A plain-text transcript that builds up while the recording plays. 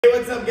Hey,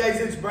 what's up guys?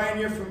 It's Brian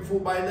here from Full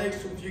Body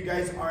Legs. Hope you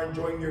guys are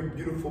enjoying your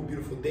beautiful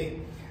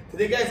day.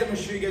 Today guys, I'm going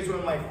to show you guys one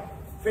of my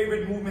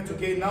favorite movements,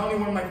 okay? Not only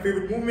one of my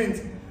favorite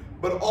movements,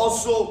 but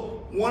also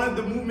one of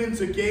the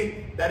movements,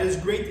 okay, that is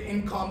great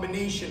in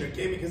combination,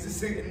 okay? Because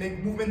this is a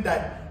movement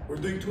that we're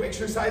doing two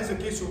exercises,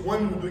 okay? So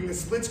one, we're doing a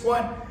split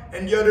squat,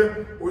 and the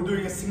other, we're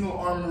doing a single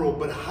arm row.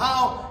 But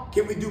how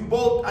can we do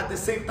both at the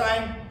same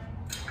time?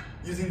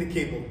 Using the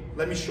cable.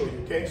 Let me show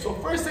you, okay? So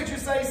first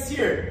exercise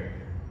here.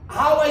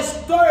 How I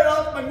start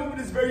off my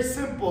movement is very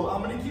simple.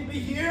 I'm gonna keep it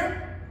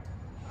here.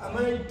 I'm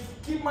gonna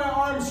keep my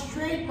arm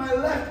straight, my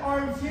left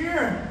arm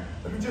here.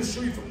 Let me just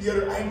show you from the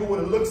other angle what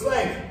it looks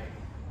like.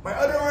 My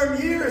other arm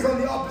here is on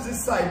the opposite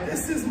side.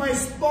 This is my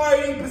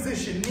starting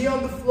position. Knee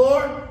on the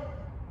floor,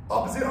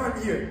 opposite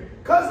arm here.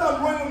 Because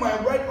I'm running with my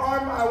right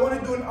arm, I want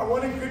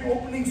to create an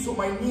opening so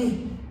my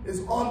knee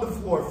is on the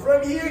floor.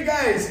 From here,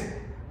 guys,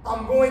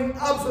 I'm going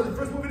up. So the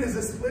first movement is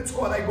a split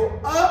squat. I go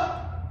up,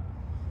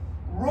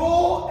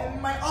 roll,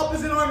 and my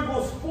opposite arm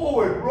goes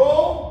forward.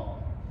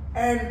 Roll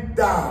and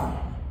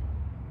down.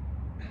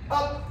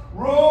 Up,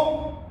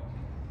 roll,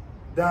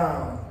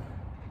 down.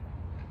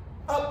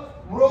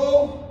 Up,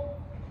 roll,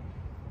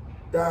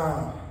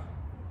 down.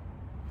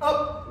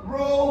 Up,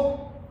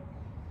 roll,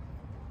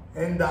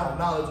 and down.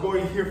 Now let's go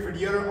here for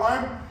the other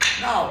arm.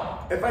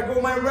 Now, if I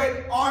go my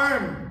right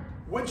arm,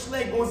 which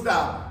leg goes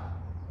down?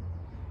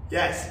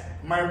 Yes,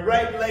 my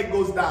right leg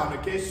goes down,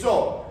 okay?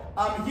 So,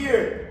 I'm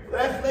here,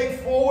 left leg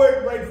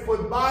forward, right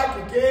foot back,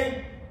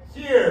 okay?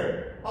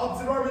 Here,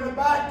 opposite arm in the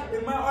back,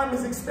 and my arm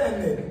is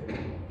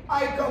extended.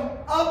 I come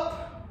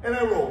up, and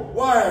I roll.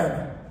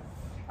 One.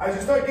 As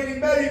you start getting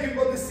better, you can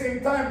go at the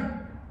same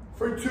time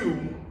for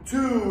two.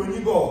 Two, and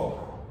you go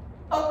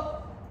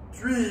up,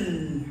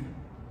 three,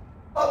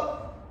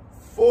 up,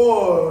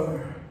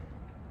 four,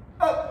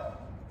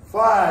 up,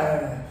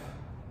 five,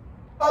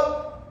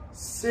 up,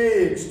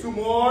 six, two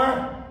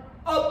more,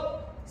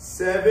 up,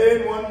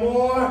 seven, one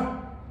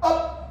more,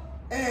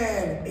 up,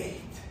 and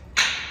eight.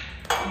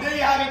 And there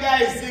you have it,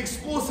 guys, the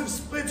explosive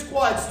split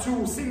squats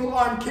to single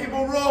arm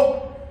cable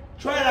row.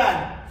 Try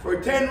that for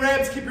 10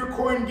 reps, keep your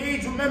core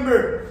engaged.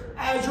 Remember,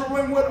 as you're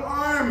rowing one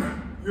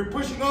arm, you're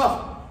pushing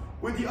off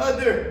with the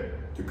other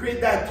to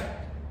create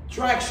that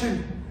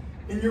traction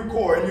in your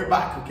core, in your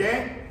back,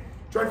 okay?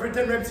 Try for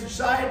 10 reps each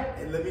side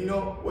and let me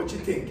know what you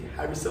think.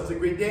 Have yourselves a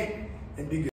great day and be good.